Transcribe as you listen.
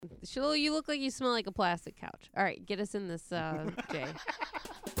You look like you smell like a plastic couch. All right, get us in this, Jay.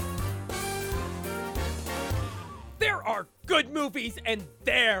 There are good movies and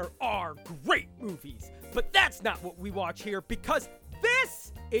there are great movies. But that's not what we watch here because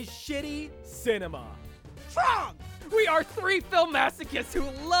this is shitty cinema. Trog! We are 3 film masochists who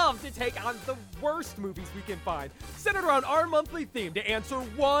love to take on the worst movies we can find, centered around our monthly theme to answer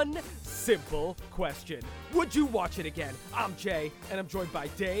one simple question. Would you watch it again? I'm Jay, and I'm joined by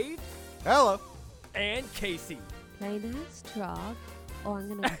Dave. Hello. And Casey. Very nice, Trog. Oh, I'm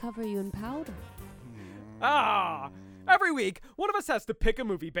going to cover you in powder. Every week, one of us has to pick a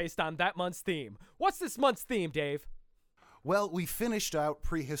movie based on that month's theme. What's this month's theme, Dave? Well, we finished out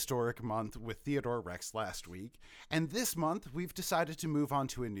Prehistoric Month with Theodore Rex last week, and this month we've decided to move on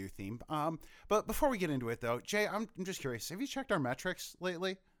to a new theme. But before we get into it, though, Jay, I'm just curious. Have you checked our metrics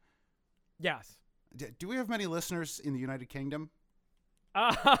lately? Yes. Do we have many listeners in the United Kingdom? We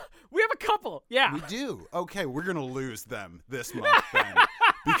have a couple, yeah. We do? Okay, we're going to lose them this month then,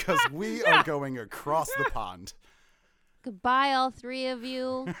 because we are going across the pond. Goodbye, all 3 of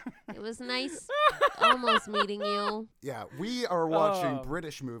you. It was nice almost meeting you. Yeah, we are watching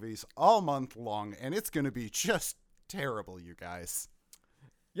British movies all month long, and it's going to be just terrible, you guys.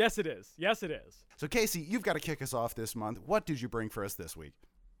 Yes, it is. Yes, it is. So, Casey, you've got to kick us off this month. What did you bring for us this week?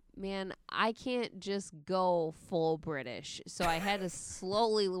 Man, I can't just go full British, so I had to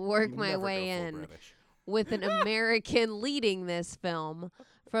slowly work my way in with an American leading this film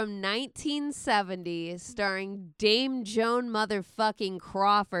from 1970, starring Dame Joan motherfucking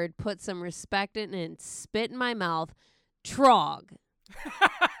Crawford. Put some respect in it and spit in my mouth. Trog.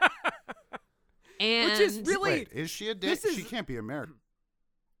 And which is really... Wait, is she a dame? She can't be American.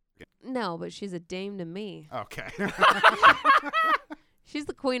 No, but she's a dame to me. Okay. She's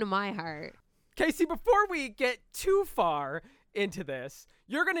the queen of my heart. Casey, before we get too far into this,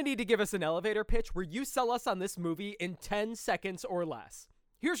 you're going to need to give us an elevator pitch where you sell us on this movie in 10 seconds or less.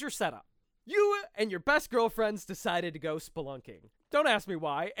 Here's your setup. You and your best girlfriends decided to go spelunking. Don't ask me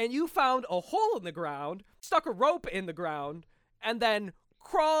why. And you found a hole in the ground, stuck a rope in the ground, and then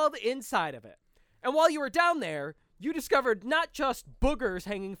crawled inside of it. And while you were down there, you discovered not just boogers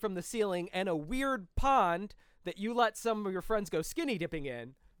hanging from the ceiling and a weird pond that you let some of your friends go skinny dipping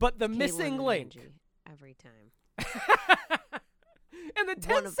in, but the missing link. Every time. And the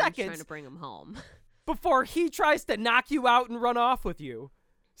 10 One of seconds trying to bring him home before he tries to knock you out and run off with you.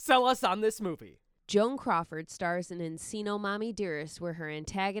 Sell us on this movie. Joan Crawford stars in Encino Mommy Dearest, where her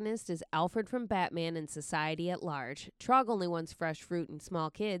antagonist is Alfred from Batman and society at large. Trog only wants fresh fruit and small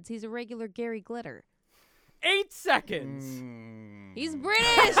kids. He's a regular Gary Glitter. 8 seconds. He's British.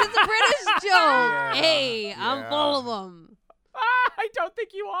 It's a British joke. Yeah. Hey, I'm full of them. I don't think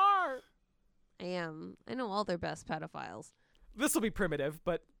you are. I am. I know all their best pedophiles. This will be primitive,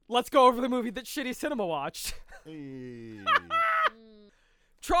 but let's go over the movie that Shitty Cinema watched.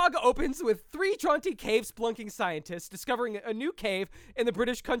 Trog opens with 3 jaunty cave splunking scientists discovering a new cave in the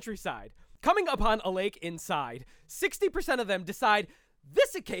British countryside. Coming upon a lake inside, 60% of them decide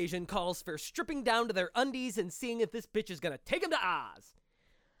this occasion calls for stripping down to their undies and seeing if this bitch is going to take them to Oz.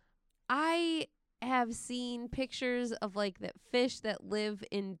 I have seen pictures of like that fish that live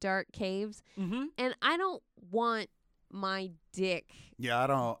in dark caves, and I don't want my dick.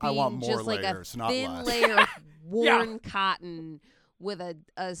 Yeah, I want more just layers, like a not thin less. layer of worn cotton with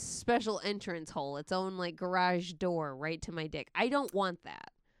a special entrance hole, its own like garage door right to my dick. I don't want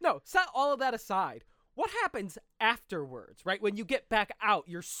that. No, set all of that aside. What happens afterwards, right? When you get back out,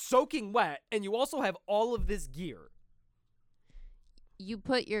 you're soaking wet, and you also have all of this gear. You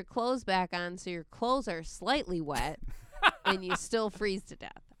put your clothes back on so your clothes are slightly wet, and you still freeze to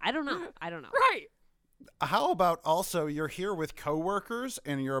death. I don't know. Right. How about also you're here with coworkers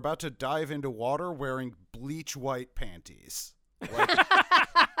and you're about to dive into water wearing bleach white panties? Like,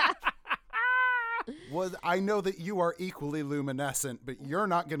 I know that you are equally luminescent, but you're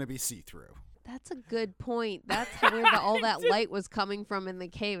not going to be see-through. That's a good point. That's where all that light was coming from in the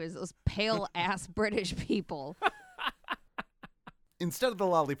cave, is those pale-ass British people. Instead of the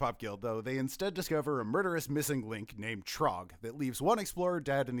Lollipop Guild, though, they instead discover a murderous missing link named Trog that leaves one explorer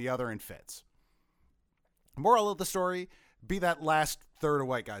dead and the other in fits. Moral of the story, be that last third of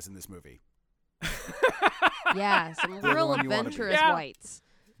white guys in this movie. Yeah, some real adventurous whites.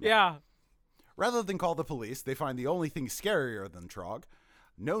 Yeah. Rather than call the police, they find the only thing scarier than Trog,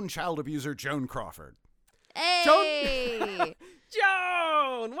 known child abuser Joan Crawford. Hey!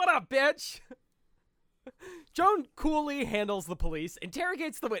 Joan! What up, bitch? Joan coolly handles the police,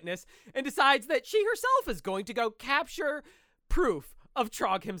 interrogates the witness, and decides that she herself is going to go capture proof of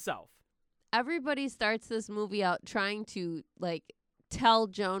Trog himself. Everybody starts this movie out trying to, like, tell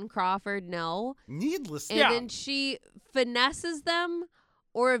Joan Crawford no. Needlessly. And then she finesses them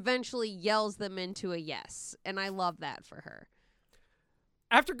or eventually yells them into a yes. And I love that for her.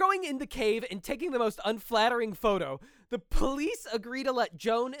 After going in the cave and taking the most unflattering photo, the police agree to let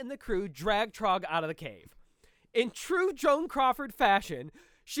Joan and the crew drag Trog out of the cave. In true Joan Crawford fashion,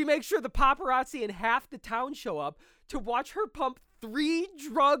 she makes sure the paparazzi and half the town show up to watch her pump 3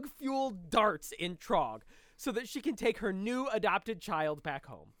 drug-fueled darts in Trog so that she can take her new adopted child back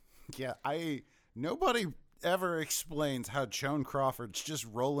home. Yeah, nobody ever explains how Joan Crawford's just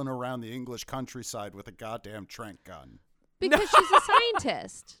rolling around the English countryside with a goddamn trank gun. Because she's a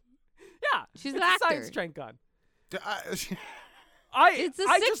scientist. Yeah, she's an an actor. Science trank gun. It's the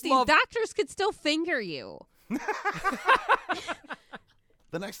I 60s. just love... Doctors could still finger you.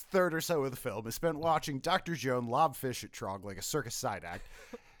 The next third or so of the film is spent watching Dr. Joan lob fish at Trog like a circus side act,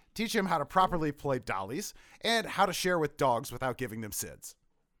 teach him how to properly play dollies, and how to share with dogs without giving them SIDS.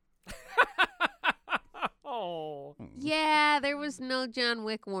 Oh. Yeah, there was no John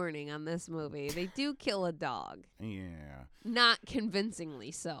Wick warning on this movie. They do kill a dog. Yeah. Not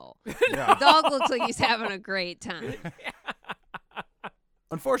convincingly so. Yeah. The dog looks like he's having a great time.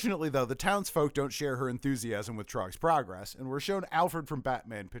 Unfortunately, though, the townsfolk don't share her enthusiasm with Trog's progress, and we're shown Alfred from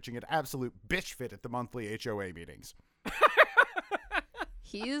Batman pitching an absolute bitch fit at the monthly HOA meetings.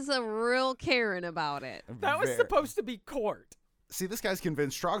 He's a real Karen about it. That was supposed to be court. See, this guy's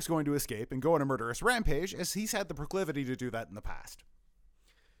convinced Trog's going to escape and go on a murderous rampage, as he's had the proclivity to do that in the past.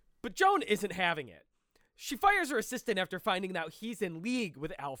 But Joan isn't having it. She fires her assistant after finding out he's in league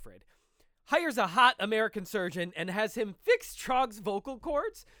with Alfred, hires a hot American surgeon, and has him fix Trog's vocal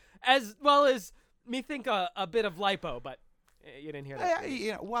cords, as well as, me think, a bit of lipo, but you didn't hear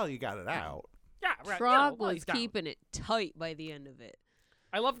that. Well, you got it out. Yeah, right. Trog well, was keeping it tight by the end of it.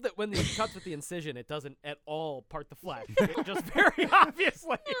 I love that when he cuts with the incision, it doesn't at all part the flesh. It just very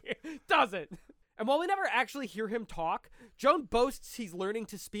obviously doesn't. And while we never actually hear him talk, Joan boasts he's learning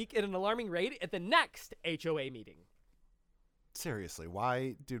to speak at an alarming rate at the next HOA meeting. Seriously,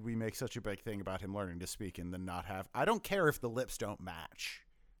 why did we make such a big thing about him learning to speak and then not have... I don't care if the lips don't match.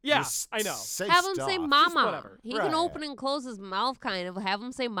 Yeah, Just I know. Have him say mama. whatever. He can open and close his mouth kind of. Have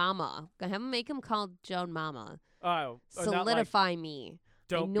him say mama. Have him make him call Joan mama. Oh, Solidify me.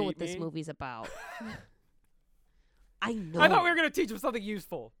 I Don't know beat what this me. movie's about. I know. I thought we were going to teach him something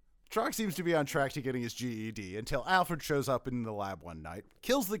useful. Trog seems to be on track to getting his GED until Alfred shows up in the lab one night,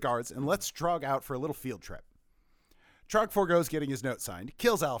 kills the guards, and lets Trog out for a little field trip. Trog forgoes getting his note signed,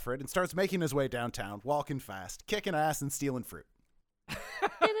 kills Alfred, and starts making his way downtown, walking fast, kicking ass, and stealing fruit.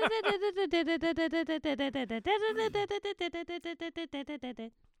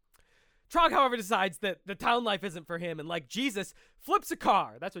 Trog, however, decides that the town life isn't for him, and like Jesus, flips a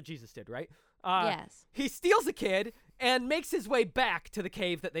car. That's what Jesus did, right? Yes. He steals a kid and makes his way back to the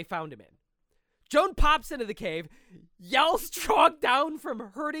cave that they found him in. Joan pops into the cave, yells Trog down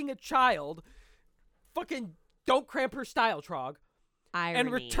from hurting a child. Fucking don't cramp her style, Trog. Irony.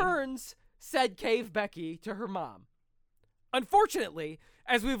 And returns said cave Becky to her mom. Unfortunately,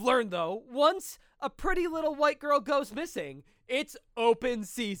 as we've learned though, once a pretty little white girl goes missing, it's open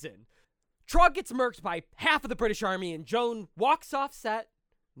season. Trog gets murked by half of the British Army and Joan walks off set,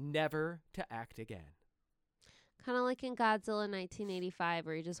 never to act again. Kind of like in Godzilla 1985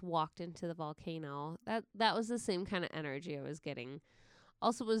 where he just walked into the volcano. That was the same kind of energy I was getting.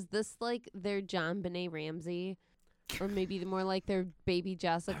 Also, was this like their John Benet Ramsey? Or maybe more like their baby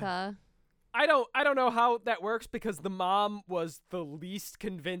Jessica? I don't know how that works because the mom was the least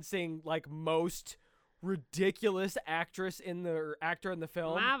convincing, like most ridiculous actor in the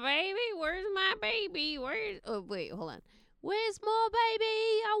film. My baby, where's my baby? Oh wait, hold on. Where's my baby?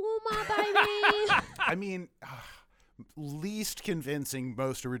 I want my baby. I mean, least convincing,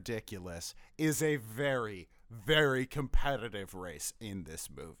 most ridiculous is a very, very competitive race in this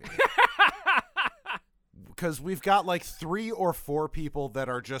movie. Because we've got like 3 or 4 people that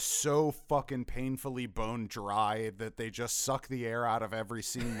are just so fucking painfully bone dry that they just suck the air out of every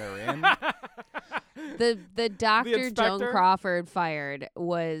scene they're in. The Dr. The Joan inspector? Crawford fired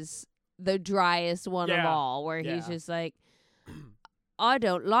was the driest one of Yeah. all, where he's Yeah. just like, I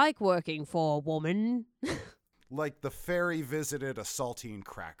don't like working for a woman. Like the fairy visited a saltine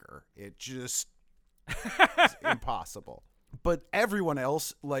cracker. It just is impossible. But everyone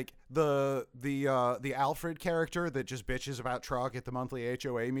else, like the Alfred character that just bitches about Trog at the monthly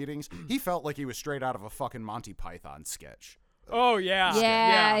HOA meetings, he felt like he was straight out of a fucking Monty Python sketch. Oh, yeah.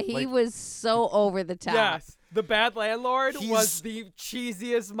 Yeah, he like- was so over the top. Yes. The bad landlord He's- was the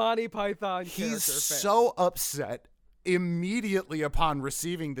cheesiest Monty Python character. He's fan. so upset immediately upon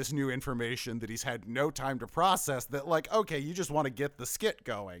receiving this new information that he's had no time to process that, like, okay, you just want to get the skit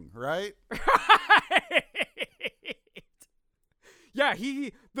going, right? Right. Yeah,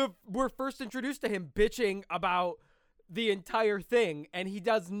 we're first introduced to him bitching about the entire thing, and he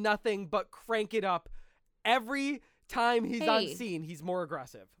does nothing but crank it up. Every time he's on scene, he's more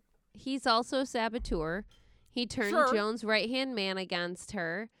aggressive. He's also a saboteur. He turned Joan's right-hand man against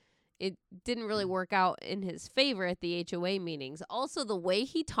her. It didn't really work out in his favor at the HOA meetings. Also, the way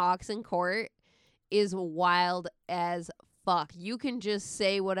he talks in court is wild as fuck. You can just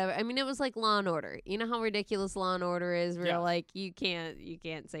say whatever. I mean, it was like Law and Order. You know how ridiculous Law and Order is? Where like you can't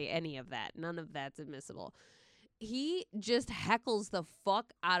say any of that. None of that's admissible. He just heckles the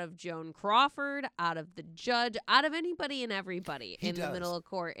fuck out of Joan Crawford, out of the judge, out of anybody and everybody in the middle of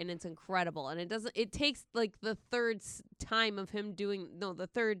court, and it's incredible. And it takes like the third scene of him doing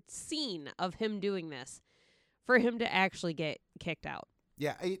this for him to actually get kicked out.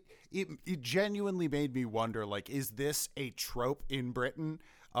 Yeah, it genuinely made me wonder, like, is this a trope in Britain?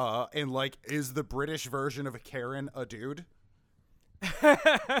 And like, is the British version of a Karen a dude?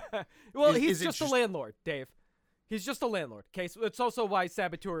 Well, he's just a landlord, Dave. He's just a landlord. Okay, so it's also why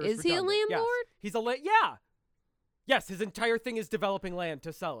saboteur is he a landlord? Yes. He's yeah. Yes, his entire thing is developing land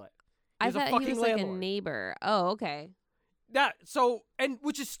to sell it. I thought he was like a neighbor. Oh, okay. Yeah, so, and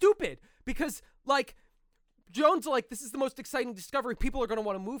which is stupid because, like, Joan's like, this is the most exciting discovery. People are going to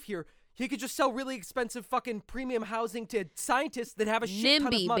want to move here. He could just sell really expensive fucking premium housing to scientists that have a shit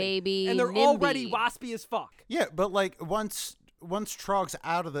ton of money. Baby. And they're already waspy as fuck. Yeah, but like once Trog's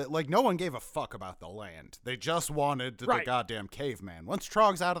out of the, like, no one gave a fuck about the land. They just wanted the goddamn caveman. Once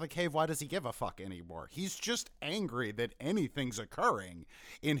Trog's out of the cave, why does he give a fuck anymore? He's just angry that anything's occurring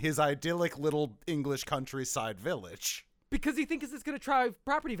in his idyllic little English countryside village. Because he thinks it's going to drive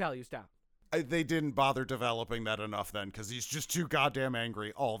property values down. They didn't bother developing that enough then, because he's just too goddamn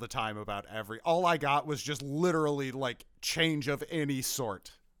angry all the time about all I got was just literally, like, change of any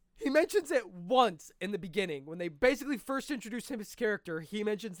sort. He mentions it once in the beginning. When they basically first introduce him as character, he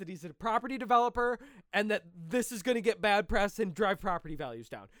mentions that he's a property developer and that this is going to get bad press and drive property values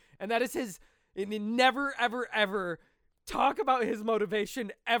down. And that is his, and he never, ever, ever talk about his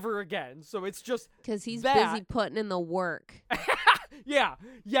motivation ever again. So it's just because he's busy putting in the work. Yeah,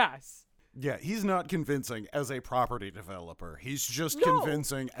 yes. Yeah, he's not convincing as a property developer. He's just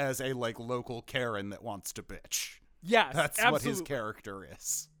convincing as a, like, local Karen that wants to bitch. Yes, that's absolutely. what his character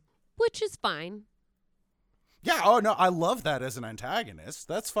is. Which is fine. Yeah, oh no, I love that as an antagonist.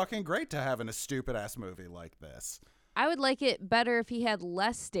 That's fucking great to have in a stupid-ass movie like this. I would like it better if he had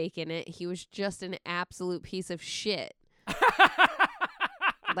less stake in it. He was just an absolute piece of shit.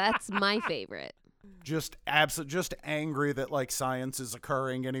 That's my favorite. Just angry that, like, science is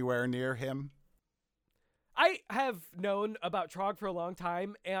occurring anywhere near him. I have known about Trog for a long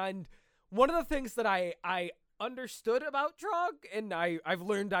time, and one of the things that I understood about Trog, and I've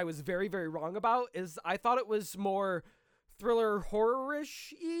learned I was very, very wrong about, is I thought it was more thriller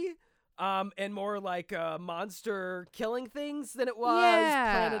horror-ish-y, and more like monster killing things than it was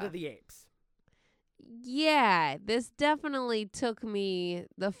Planet of the Apes. Yeah, this definitely took me,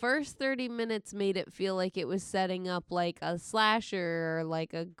 the first 30 minutes made it feel like it was setting up like a slasher or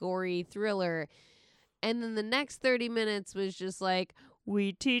like a gory thriller. And then the next 30 minutes was just like,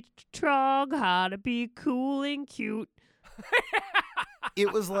 we teach Trog how to be cool and cute.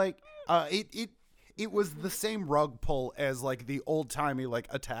 It was like, it was the same rug pull as, like, the old-timey, like,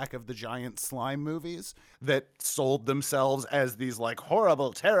 Attack of the Giant Slime movies that sold themselves as these, like,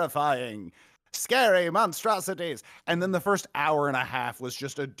 horrible, terrifying, scary monstrosities. And then the first hour and a half was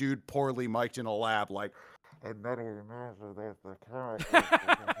just a dude poorly mic'd in a lab, like,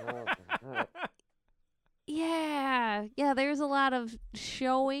 Yeah, there's a lot of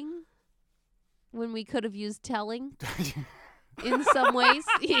showing when we could have used telling in some ways.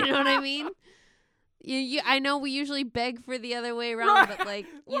 You know what I mean? I know we usually beg for the other way around, but, like,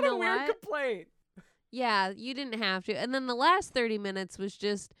 you know what? What a weird complaint. Yeah, you didn't have to. And then the last 30 minutes was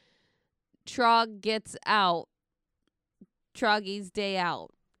just Trog gets out, Troggy's day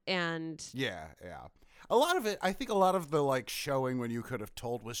out, and yeah. A lot of it, I think a lot of the, like, showing when you could have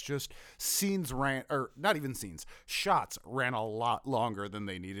told was just shots ran a lot longer than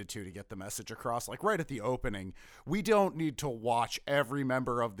they needed to get the message across. Like, right at the opening, we don't need to watch every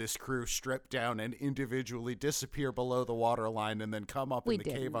member of this crew strip down and individually disappear below the waterline and then come up in the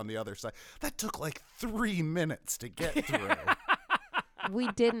cave on the other side. That took like 3 minutes to get through. We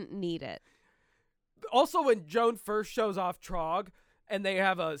didn't need it. Also, when Joan first shows off Trog, and they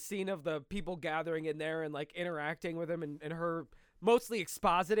have a scene of the people gathering in there and, like, interacting with him and her mostly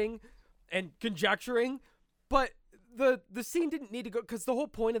expositing and conjecturing. But the scene didn't need to go, because the whole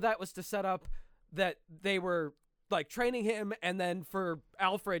point of that was to set up that they were like training him and then for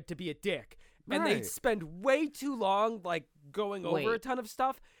Alfred to be a dick. And they spend way too long like going over a ton of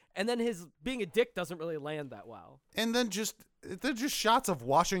stuff, and then his being a dick doesn't really land that well. And then they're just shots of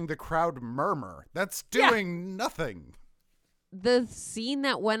watching the crowd murmur. That's doing nothing. The scene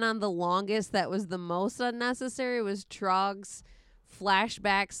that went on the longest, that was the most unnecessary, was Trog's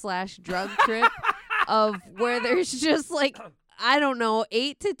flashback/drug trip of where there's just like, I don't know,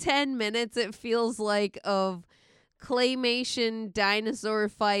 8 to 10 minutes it feels like of claymation dinosaur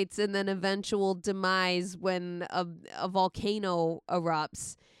fights and then eventual demise when a volcano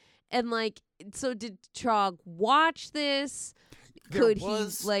erupts. And like, so did Trog watch this? Could he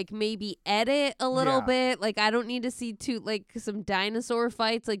like maybe edit a little bit? Like, I don't need to see some dinosaur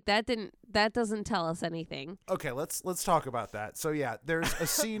fights. Like that doesn't tell us anything. Okay, let's talk about that. So yeah, there's a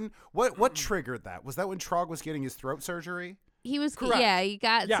scene. What triggered that? Was that when Trog was getting his throat surgery? He was, correct. Yeah, he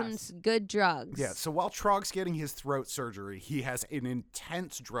got some good drugs. Yeah, so while Trog's getting his throat surgery, he has an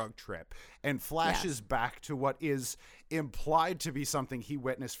intense drug trip and flashes back to what is implied to be something he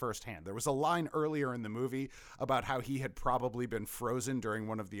witnessed firsthand. There was a line earlier in the movie about how he had probably been frozen during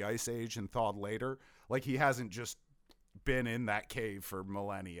one of the Ice Age and thawed later. Like, he hasn't just been in that cave for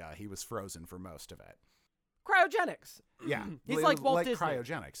millennia. He was frozen for most of it. Cryogenics. Yeah. He's like Walt Disney.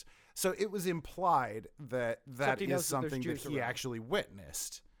 Cryogenics. So it was implied that is something that he around. actually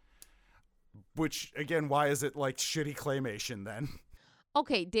witnessed. Which, again, why is it like shitty claymation then?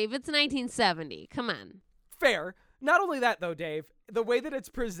 Okay, Dave, it's 1970. Come on. Fair. Not only that, though, Dave, the way that it's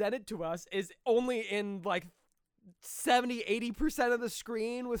presented to us is only in like 70-80% of the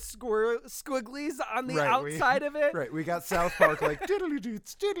screen with squigglies on the outside of it. Right, we got South Park like diddly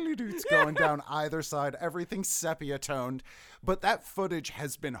doots going down either side. Everything's sepia toned. But that footage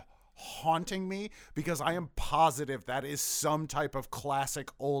has been haunting me because I am positive that is some type of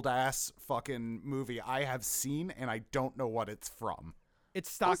classic old ass fucking movie I have seen, and I don't know what it's from. It's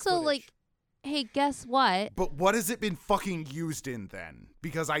stock also, footage. like, hey, guess what? But what has it been fucking used in then?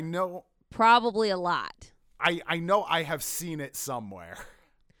 Because I know Probably a lot. I know I have seen it somewhere.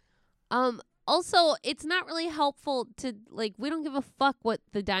 Also, it's not really helpful to, like, we don't give a fuck what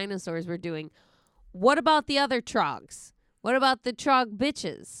the dinosaurs were doing. What about the other Trogs? What about the Trog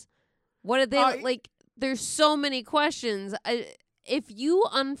bitches? What are they, like, there's so many questions. If you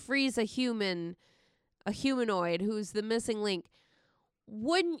unfreeze a humanoid who's the missing link,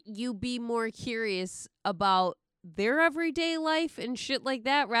 wouldn't you be more curious about their everyday life and shit like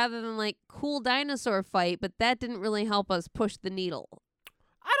that rather than like cool dinosaur fight? But that didn't really help us push the needle.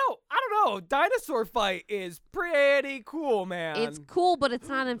 I don't know. Dinosaur fight is pretty cool, man. It's cool, but it's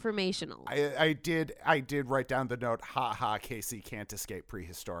not informational. I did write down the note, ha ha, Casey can't escape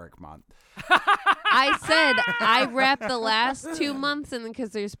prehistoric month. I said I wrapped the last 2 months in because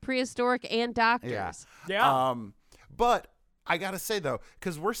there's prehistoric and doctors. Yeah. But I gotta say though,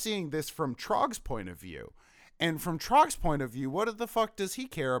 because we're seeing this from Trog's point of view. And from Trog's point of view, what the fuck does he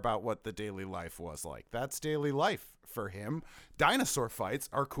care about what the daily life was like? That's daily life for him. Dinosaur fights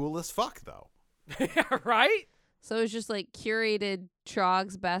are cool as fuck, though. Right? So it's just like curated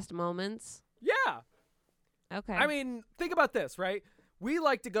Trog's best moments. Yeah. Okay. I mean, think about this, right? We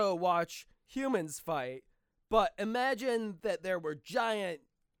like to go watch humans fight, but imagine that there were giant,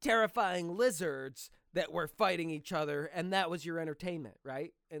 terrifying lizards that were fighting each other, and that was your entertainment,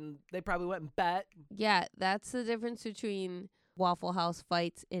 right? And they probably went and bet. Yeah, that's the difference between Waffle House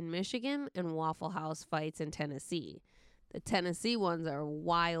fights in Michigan and Waffle House fights in Tennessee. The Tennessee ones are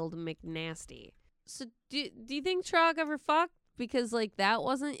wild McNasty. So do you think Trog ever fucked? Because like that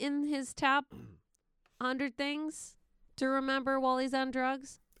wasn't in his top 100 things to remember while he's on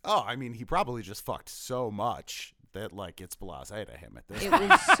drugs? Oh, I mean, he probably just fucked so much that like it's blasé to him at this point. It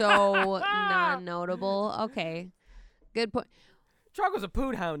was so non-notable. Okay. Good point. Trog was a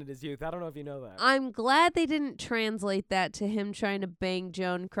poon hound in his youth. I don't know if you know that. I'm glad they didn't translate that to him trying to bang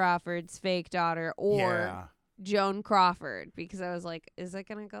Joan Crawford's fake daughter or Joan Crawford, because I was like, is it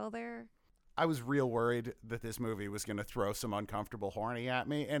going to go there? I was real worried that this movie was going to throw some uncomfortable horny at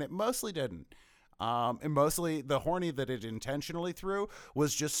me, and it mostly didn't. And mostly the horny that it intentionally threw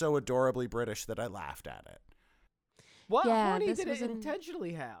was just so adorably British that I laughed at it. What horny did it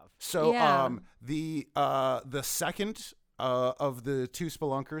intentionally have? So the second of the two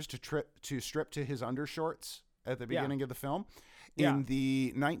spelunkers to strip to his undershorts at the beginning of the film. In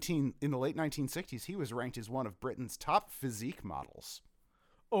the late 1960s, he was ranked as one of Britain's top physique models.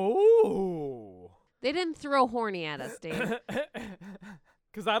 Oh. They didn't throw horny at us, Dave.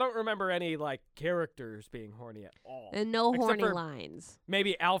 Because I don't remember any like characters being horny at all. And no horny lines.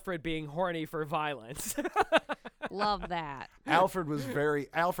 Maybe Alfred being horny for violence. Love that. Alfred was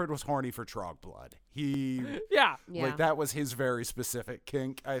horny for Trog blood. Yeah. Like that was his very specific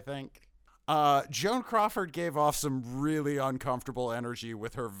kink, I think. Joan Crawford gave off some really uncomfortable energy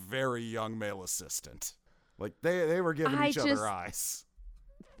with her very young male assistant. Like they were giving each other eyes.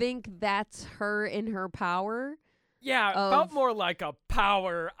 Think that's her in her power. Yeah, it felt more like a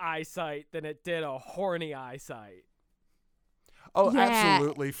power eyesight than it did a horny eyesight. Oh, yeah.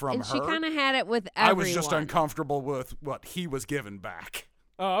 Absolutely from and her. She kind of had it with everyone. I was just uncomfortable with what he was giving back.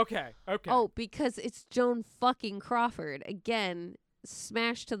 Oh, okay. Oh, because it's Joan fucking Crawford. Again,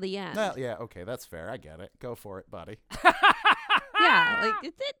 smashed to the end. Well, yeah, okay, that's fair. I get it. Go for it, buddy. Yeah,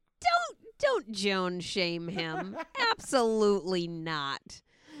 like don't Joan shame him. Absolutely not.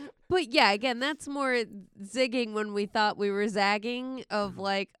 But yeah, again, that's more zigging when we thought we were zagging of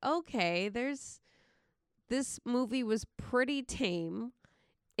like, okay, this movie was pretty tame.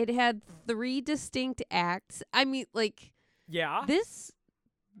 It had 3 distinct acts. I mean, like, yeah.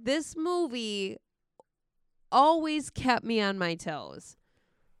 This movie always kept me on my toes.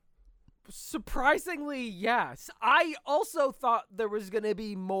 Surprisingly, yes. I also thought there was going to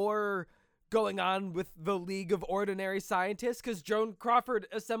be more going on with the League of Ordinary Scientists, because Joan Crawford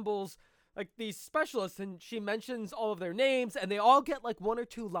assembles like these specialists and she mentions all of their names and they all get like 1 or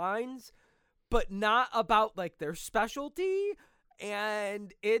 2 lines, but not about like their specialty.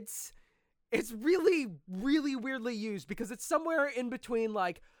 And it's really, really weirdly used because it's somewhere in between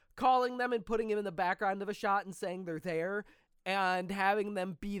like calling them and putting them in the background of a shot and saying they're there and having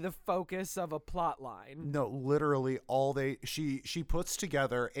them be the focus of a plot line. No, literally she puts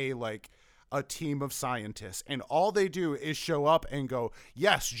together a team of scientists, and all they do is show up and go,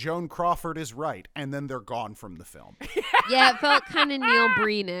 yes, Joan Crawford is right, and then they're gone from the film. Yeah, it felt kind of Neil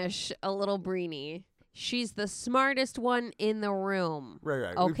Breen-ish, a little Breeny. She's the smartest one in the room.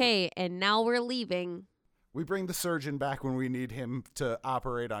 Right. Okay, and now we're leaving. We bring the surgeon back when we need him to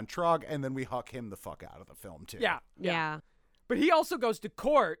operate on Trog, and then we huck him the fuck out of the film, too. Yeah. But he also goes to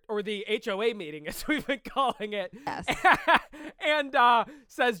court, or the HOA meeting, as we've been calling it. Yes. And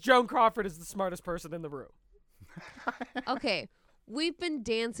says Joan Crawford is the smartest person in the room. Okay, we've been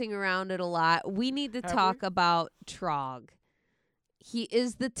dancing around it a lot. We need to talk about Trog. He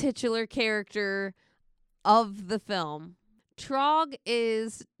is the titular character of the film. Trog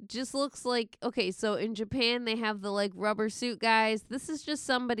looks like, okay, so in Japan they have the like rubber suit guys. This is just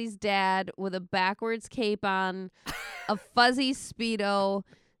somebody's dad with a backwards cape on, a fuzzy Speedo,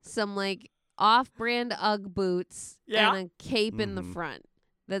 some like off-brand Ugg boots, and a cape in the front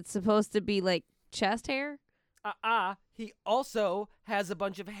that's supposed to be like chest hair. He also has a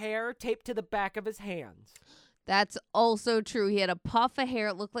bunch of hair taped to the back of his hands. That's also true. He had a puff of hair.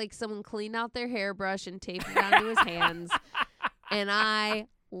 It looked like someone cleaned out their hairbrush and taped it onto his hands. And I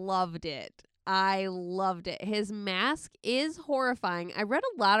loved it. His mask is horrifying. I read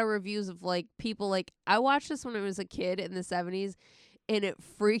a lot of reviews of like people like, I watched this when I was a kid in the 70s and it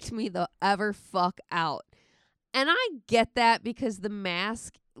freaked me the ever fuck out. And I get that because the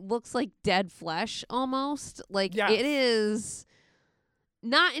mask looks like dead flesh almost. Like It is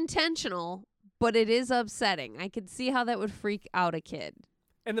not intentional, but it is upsetting. I could see how that would freak out a kid.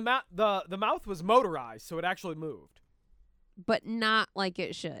 And the mouth was motorized, so it actually moved. But not like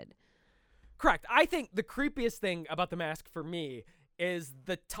it should. Correct. I think the creepiest thing about the mask for me is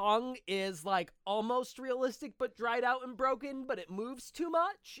the tongue is like almost realistic but dried out and broken, but it moves too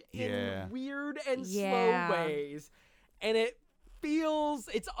much in weird and slow ways. And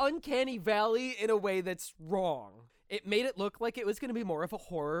it's uncanny valley in a way that's wrong. It made it look like it was going to be more of a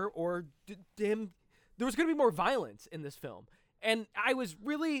horror or there was going to be more violence in this film. And I was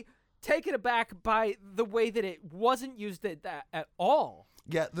really taken aback by the way that it wasn't used at all.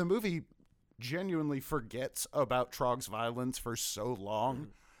 Yeah, the movie genuinely forgets about Trog's violence for so long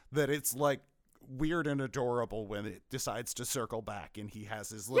that it's like weird and adorable when it decides to circle back and he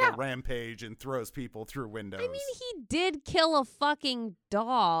has his little rampage and throws people through windows. I mean, he did kill a fucking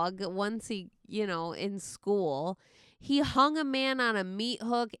dog once in school. He hung a man on a meat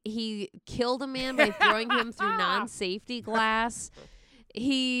hook. He killed a man by throwing him through non-safety glass.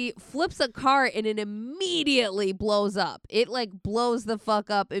 He flips a car and it immediately blows up. It like blows the fuck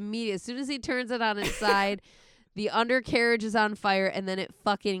up immediately. As soon as he turns it on its side, the undercarriage is on fire and then it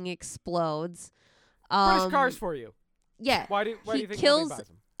fucking explodes. British cars for you. Yeah. Why do you think he kills nobody buys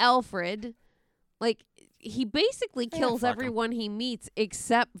them? Alfred? Like, he basically kills everyone he meets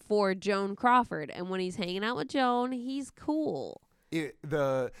except for Joan Crawford. And when he's hanging out with Joan, he's cool.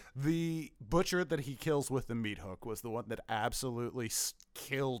 The butcher that he kills with the meat hook was the one that absolutely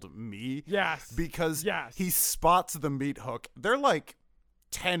killed me. Yes. Because he spots the meat hook. They're like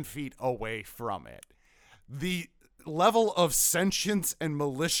 10 feet away from it. The level of sentience and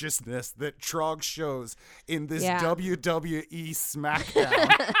maliciousness that Trog shows in this WWE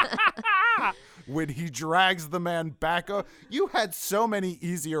SmackDown when he drags the man back. You had so many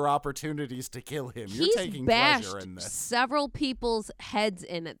easier opportunities to kill him. You're taking pleasure in this. Several people's heads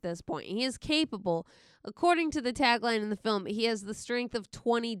in at this point. He is capable, according to the tagline in the film, he has the strength of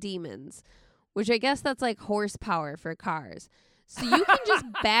 20 demons, which I guess that's like horsepower for cars. So you can just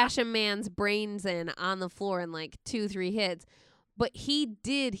bash a man's brains in on the floor in like 2-3 hits. But he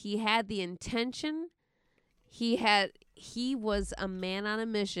had the intention. He was a man on a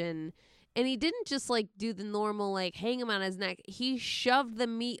mission. And he didn't just like do the normal like hang him on his neck. He shoved the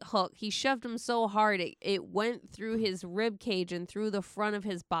meat hook. He shoved him so hard it went through his rib cage and through the front of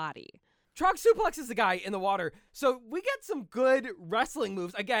his body. Trog suplexes the guy in the water. So we get some good wrestling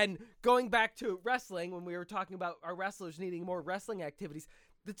moves. Again, going back to wrestling when we were talking about our wrestlers needing more wrestling activities.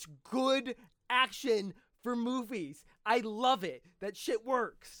 That's good action for movies. I love it. That shit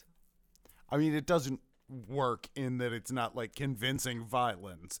works. I mean, it doesn't work in that it's not like convincing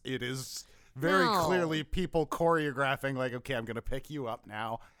violence. It is very clearly people choreographing like, okay, I'm going to pick you up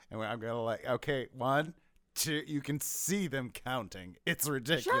now. And I'm going to like, okay, 1, 2, you can see them counting. It's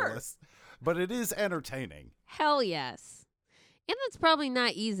ridiculous. Sure. But it is entertaining. Hell yes. And that's probably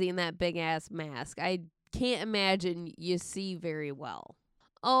not easy in that big-ass mask. I can't imagine you see very well.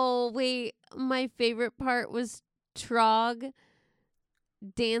 Oh, wait. My favorite part was Trog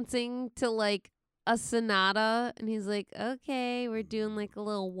dancing to, like, a sonata. And he's like, okay, we're doing, like, a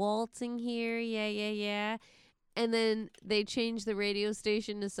little waltzing here. Yeah. And then they change the radio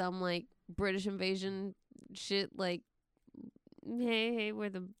station to some, like, British invasion shit, like, hey, we're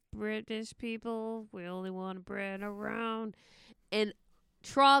the British people. We only want to bread around. And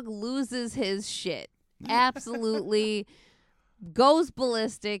Trog loses his shit. Absolutely goes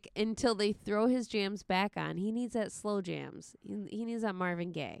ballistic until they throw his jams back on. He needs that slow jams. He needs that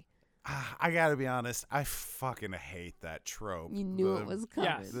Marvin Gaye. I gotta be honest, I fucking hate that trope. You knew it was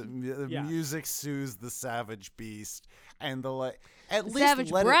coming. Yes. The music soothes the savage beast, and at least savage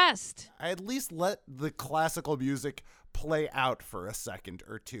breast. At least let the classical music play out for a second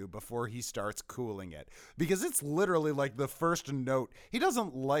or two before he starts cooling it, because it's literally like the first note. He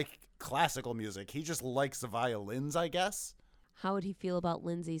doesn't like classical music. He just likes the violins, I guess. How would he feel about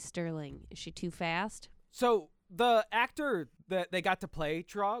Lindsay Sterling? Is she too fast? So the actor that they got to play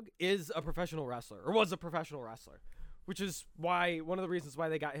Trog is a professional wrestler, or was a professional wrestler, which is why one of the reasons why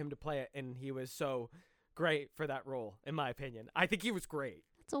they got him to play it, and he was so great for that role, in my opinion. I think he was great.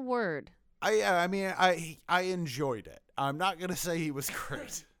 That's a word. I enjoyed it. I'm not gonna say he was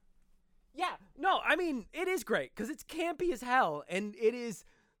great. Yeah, no, I mean, it is great because it's campy as hell, and it is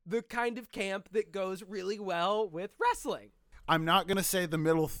the kind of camp that goes really well with wrestling. I'm not gonna say the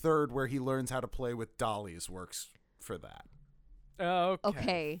middle third where he learns how to play with dollies works for that.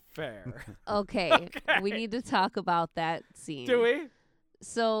 Okay. Fair. Okay. We need to talk about that scene. Do we?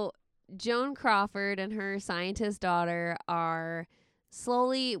 So Joan Crawford and her scientist daughter are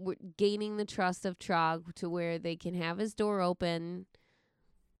slowly gaining the trust of Trog to where they can have his door open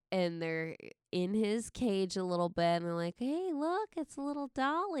and they're in his cage a little bit and they're like, hey, look, it's a little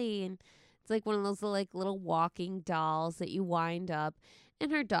dolly. And it's like one of those like little walking dolls that you wind up.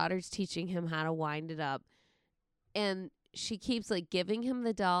 And her daughter's teaching him how to wind it up. And she keeps like giving him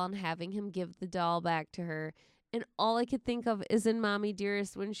the doll and having him give the doll back to her. And all I could think of is in Mommy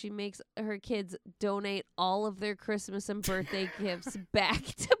Dearest when she makes her kids donate all of their Christmas and birthday gifts back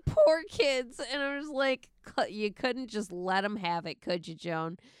to poor kids. And I was like, you couldn't just let them have it, could you,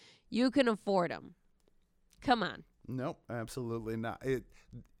 Joan? You can afford them. Come on. Nope, absolutely not.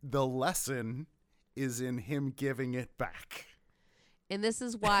 The lesson is in him giving it back. And this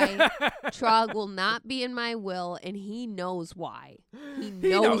is why Trog will not be in my will, and he knows why. He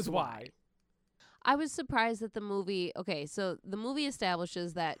knows why. I was surprised that the movie... Okay, so the movie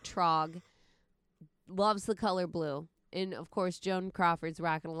establishes that Trog loves the color blue. And, of course, Joan Crawford's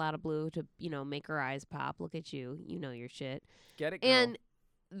rocking a lot of blue to, make her eyes pop. Look at you. You know your shit. Get it, girl. And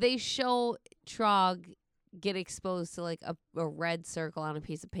they show Trog get exposed to, like, a red circle on a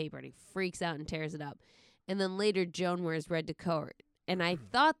piece of paper, and he freaks out and tears it up. And then later, Joan wears red to coat. And I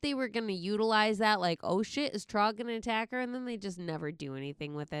thought they were going to utilize that, like, oh, shit, is Trog going to attack her? And then they just never do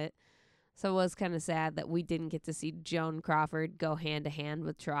anything with it. So it was kind of sad that we didn't get to see Joan Crawford go hand-to-hand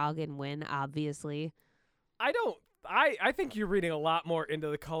with Trog and win, obviously. I think you're reading a lot more into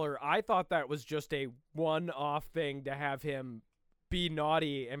the color. I thought that was just a one-off thing to have him be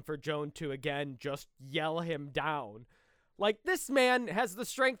naughty and for Joan to, again, just yell him down. Like, this man has the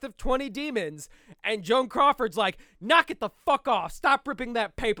strength of 20 demons, and Joan Crawford's like, knock it the fuck off. Stop ripping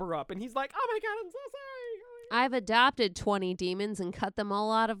that paper up. And he's like, oh, my God, I'm so sorry. I've adopted 20 demons and cut them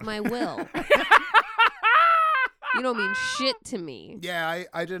all out of my will. You don't mean shit to me. Yeah,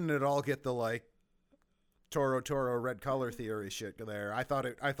 I didn't at all get the like Toro red color theory shit there. I thought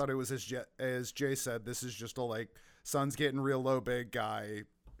it was as Jay said, this is just a like sun's getting real low big guy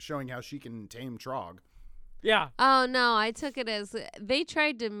showing how she can tame Trog. Yeah. Oh no, I took it as they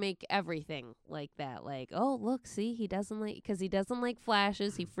tried to make everything like that. Like, oh look, see, he doesn't like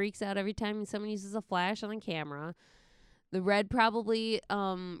flashes. He freaks out every time someone uses a flash on a camera. The red probably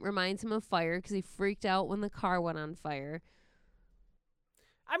reminds him of fire because he freaked out when the car went on fire.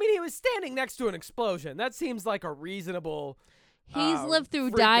 I mean, he was standing next to an explosion. That seems like a reasonable. He's lived through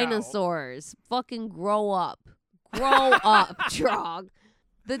freak dinosaurs. Fucking grow up. Grow up, Trog.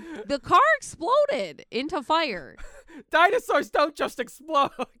 The car exploded into fire. Dinosaurs don't just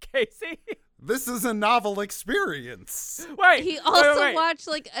explode, Casey. This is a novel experience. Wait. He also wait. watched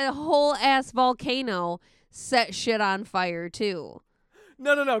like a whole ass volcano set shit on fire too.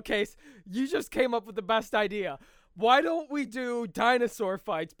 No, Case. You just came up with the best idea. Why don't we do dinosaur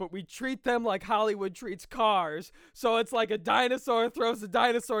fights, but we treat them like Hollywood treats cars? So it's like a dinosaur throws a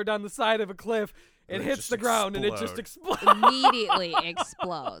dinosaur down the side of a cliff. It hits the ground and it just explodes. Immediately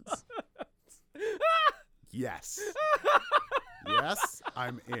explodes. Yes. Yes,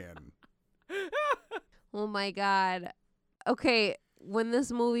 I'm in. Oh my God. Okay, when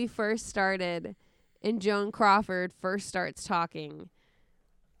this movie first started and Joan Crawford first starts talking,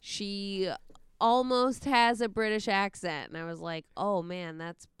 she almost has a British accent. And I was like, oh man,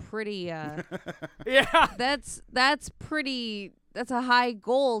 that's pretty, Yeah. that's a high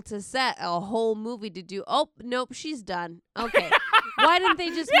goal to set a whole movie to do. Oh, nope, she's done. Okay. Why didn't they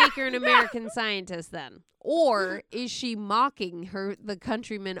just make her an American scientist then? Or is she mocking the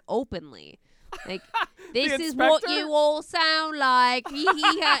countrymen openly? Like, this is what you all sound like.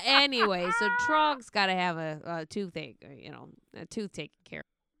 Anyway, so Trog's got to have a toothache, a tooth taken care of.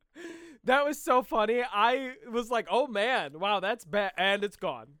 That was so funny. I was like, oh man, wow, that's bad. And it's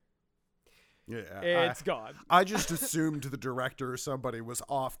gone. Yeah, it's gone. I just assumed the director or somebody was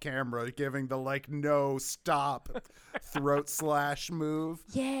off camera giving the like no stop throat slash move.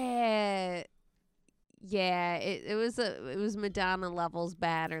 Yeah. Yeah, it was Madonna levels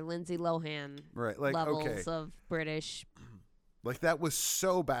bad or Lindsay Lohan Right, like levels of British. Like that was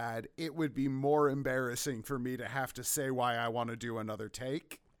so bad, it would be more embarrassing for me to have to say why I want to do another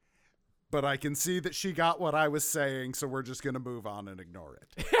take. But I can see that she got what I was saying, so we're just going to move on and ignore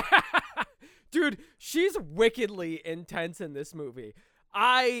it. Dude, she's wickedly intense in this movie.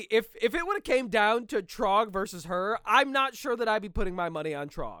 If it would have came down to Trog versus her, I'm not sure that I'd be putting my money on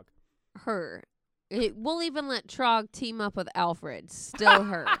Trog. Her. We'll even let Trog team up with Alfred. Still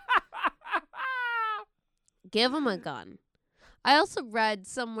her. Give him a gun. I also read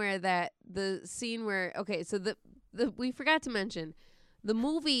somewhere that the scene where, okay, so we forgot to mention, the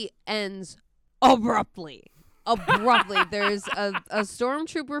movie ends abruptly. There's a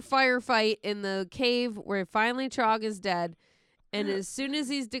stormtrooper firefight in the cave where finally Trog is dead. And as soon as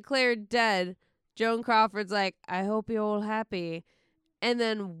he's declared dead, Joan Crawford's like, I hope you're all happy. And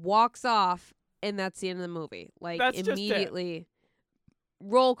then walks off. And that's the end of the movie. Like, that's immediately.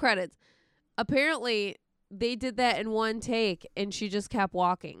 Roll credits. Apparently, they did that in one take. And she just kept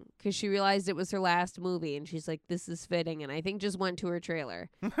walking. Because she realized it was her last movie. And she's like, this is fitting. And I think just went to her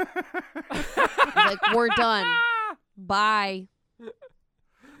trailer. Like, we're done. Bye.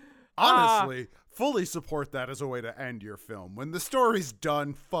 Honestly, fully support that as a way to end your film. When the story's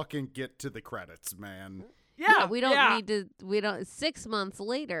done, fucking get to the credits, man. Yeah, we don't need to. We don't. 6 months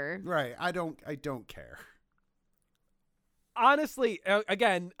later, right? I don't care. Honestly,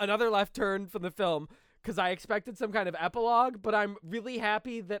 again, another left turn from the film because I expected some kind of epilogue, but I'm really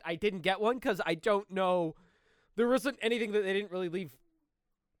happy that I didn't get one because I don't know. There wasn't anything that they didn't really leave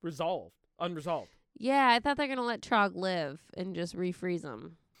unresolved. Yeah, I thought they're gonna let Trog live and just refreeze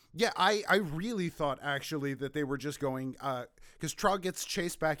him. Yeah, I really thought actually that they were just going because Trog gets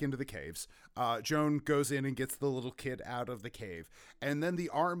chased back into the caves. Joan goes in and gets the little kid out of the cave. And then the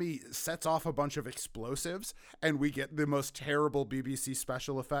army sets off a bunch of explosives and we get the most terrible BBC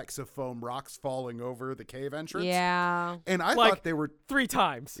special effects of foam rocks falling over the cave entrance. Yeah. And I thought they were 3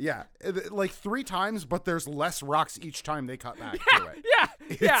 times. Yeah, like 3 times, but there's less rocks each time they cut back to it.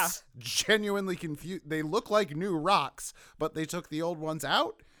 It's genuinely confused. They look like new rocks, but they took the old ones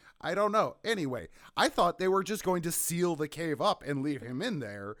out. I don't know. Anyway, I thought they were just going to seal the cave up and leave him in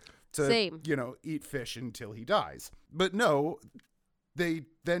there to, eat fish until he dies. But no, they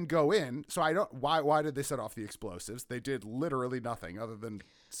then go in. So I don't. Why did they set off the explosives? They did literally nothing other than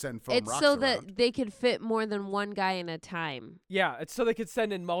send foam rocks around. It's so that they could fit more than one guy in a time. Yeah, it's so they could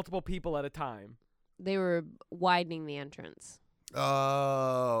send in multiple people at a time. They were widening the entrance.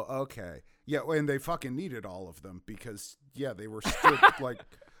 Oh, okay. Yeah, and they fucking needed all of them because, they were stood like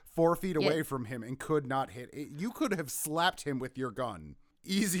 4 feet away from him and could not hit. You could have slapped him with your gun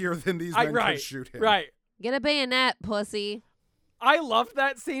easier than these men could shoot him. Right. Get a bayonet, pussy. I loved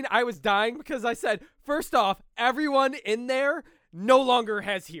that scene. I was dying because I said, first off, everyone in there no longer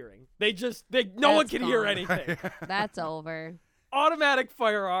has hearing. No one can hear anything. That's over. Automatic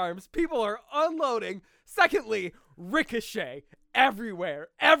firearms. People are unloading. Secondly, ricochet everywhere.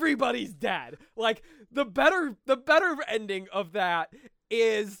 Everybody's dead. Like the better ending of that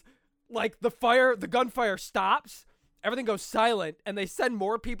is like the gunfire stops. Everything goes silent, and they send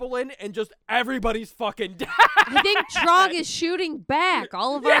more people in, and just everybody's fucking dead. I think Trog is shooting back.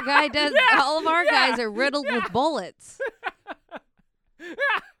 All of our guys are riddled with bullets.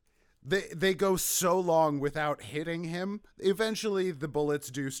 They go so long without hitting him. Eventually, the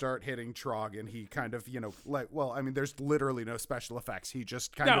bullets do start hitting Trog, and he kind of, there's literally no special effects. He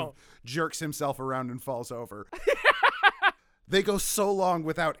just kind of jerks himself around and falls over. They go so long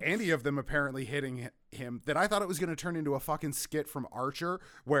without any of them apparently hitting him that I thought it was going to turn into a fucking skit from Archer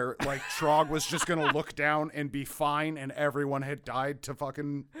where, like, Trog was just going to look down and be fine and everyone had died to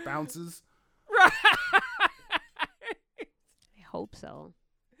fucking bounces. Right. I hope so.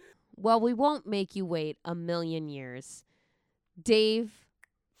 Well, we won't make you wait a million years. Dave,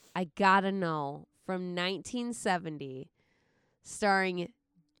 I gotta know, from 1970, starring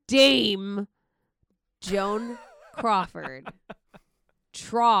Dame Joan Crawford,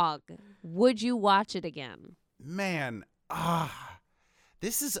 Trog, would you watch it again? Man,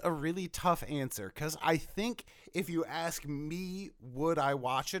 this is a really tough answer because I think if you ask me, would I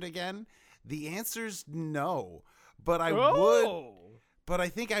watch it again? The answer's no, but I would. But I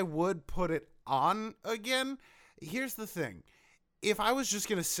think I would put it on again. Here's the thing. If I was just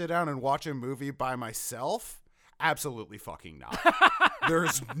going to sit down and watch a movie by myself, absolutely fucking not.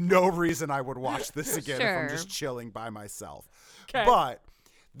 There's no reason I would watch this again if I'm just chilling by myself. Okay. But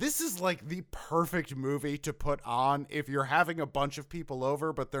this is like the perfect movie to put on if you're having a bunch of people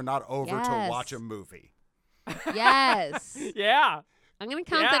over, but they're not over to watch a movie. Yes. Yeah. I'm going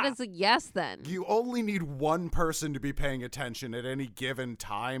to count that as a yes then. You only need one person to be paying attention at any given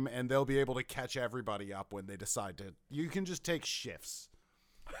time, and they'll be able to catch everybody up when they decide to. You can just take shifts.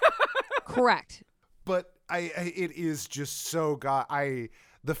 Correct. But it is just so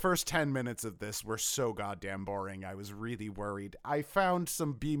the first 10 minutes of this were so goddamn boring. I was really worried. I found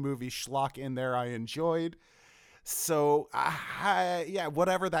some B-movie schlock in there I enjoyed. So,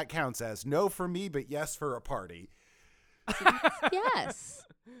 whatever that counts as. No for me, but yes for a party. Yes.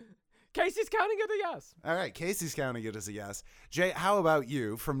 Casey's counting it a yes. All right, Casey's counting it as a yes. Jay, how about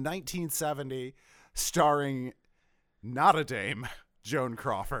you? From 1970, starring not a dame, Joan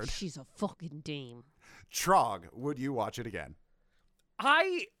Crawford. She's a fucking dame. Trog, would you watch it again?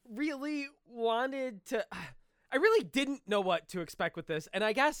 I really didn't know what to expect with this. And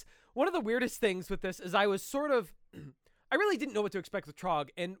I guess one of the weirdest things with this is I really didn't know what to expect with Trog.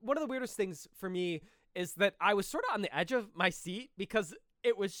 And one of the weirdest things for me is that I was sort of on the edge of my seat because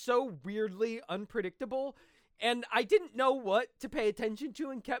it was so weirdly unpredictable. And I didn't know what to pay attention to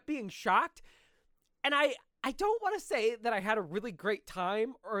and kept being shocked. And I don't want to say that I had a really great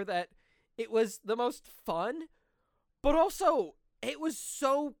time or that it was the most fun, but also it was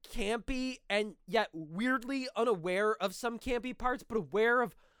so campy and yet weirdly unaware of some campy parts, but aware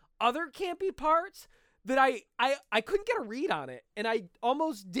of other campy parts that I couldn't get a read on it. And I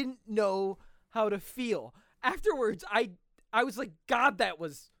almost didn't know how to feel. Afterwards, I was like, God, that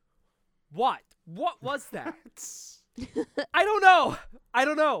was what? What was that? I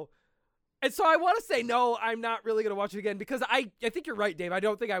don't know. And so I want to say, no, I'm not really going to watch it again because I think you're right, Dave. I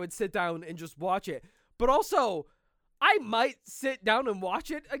don't think I would sit down and just watch it. But also, I might sit down and watch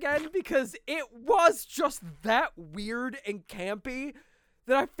it again because it was just that weird and campy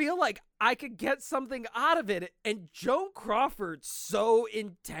that I feel like I could get something out of it. And Joan Crawford's so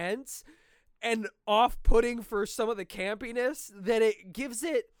intense and off-putting for some of the campiness that it gives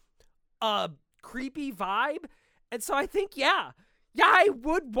it a creepy vibe. And so I think, I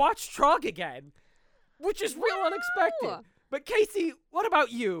would watch Trog again, which is real unexpected. But Casey, what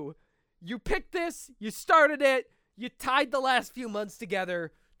about you? You picked this, you started it, you tied the last few months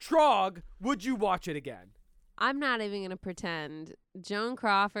together. Trog, would you watch it again? I'm not even going to pretend. Joan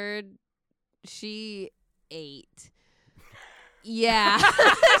Crawford, she ate. Yeah.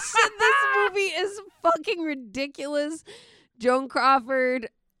 This movie is fucking ridiculous. Joan Crawford,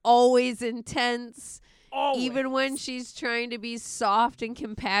 always intense. Always. Even when she's trying to be soft and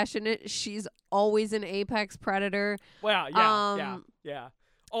compassionate, she's always an apex predator. Well, yeah.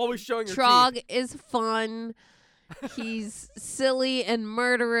 always showing her Trog teeth. is fun. He's silly and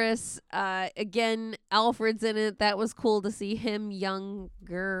murderous. Again, Alfred's in it. That was cool to see him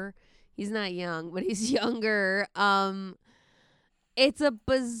younger. He's not young, but he's younger. It's a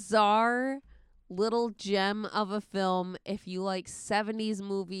bizarre little gem of a film. If you like 70s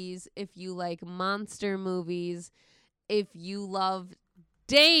movies, if you like monster movies, if you love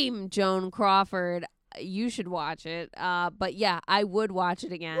Dame Joan Crawford, you should watch it. But yeah, I would watch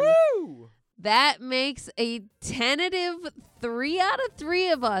it again. Woo! That makes a tentative 3 out of 3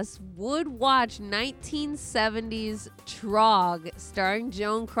 of us would watch 1970s Trog starring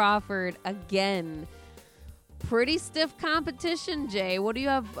Joan Crawford again. Pretty stiff competition, Jay. What do you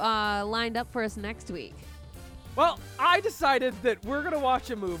have lined up for us next week? Well, I decided that we're going to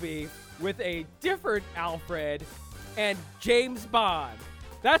watch a movie with a different Alfred and James Bond.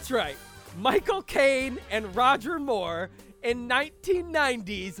 That's right, Michael Caine and Roger Moore in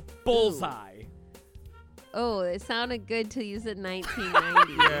 1990's Bullseye. Oh, it sounded good till you said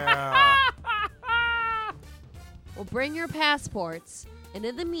 1990. Yeah. Well, bring your passports. And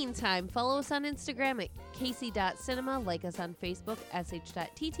in the meantime, follow us on Instagram at casey.cinema, like us on Facebook,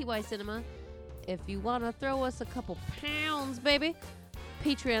 sh.ttycinema. If you want to throw us a couple pounds, baby,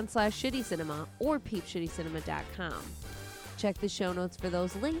 Patreon/shittycinema or peepshittycinema.com. Check the show notes for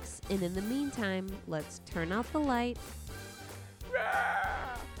those links. And in the meantime, let's turn out the light.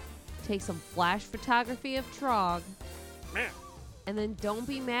 Take some flash photography of Trog. And then don't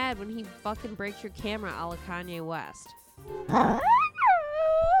be mad when he fucking breaks your camera a la Kanye West.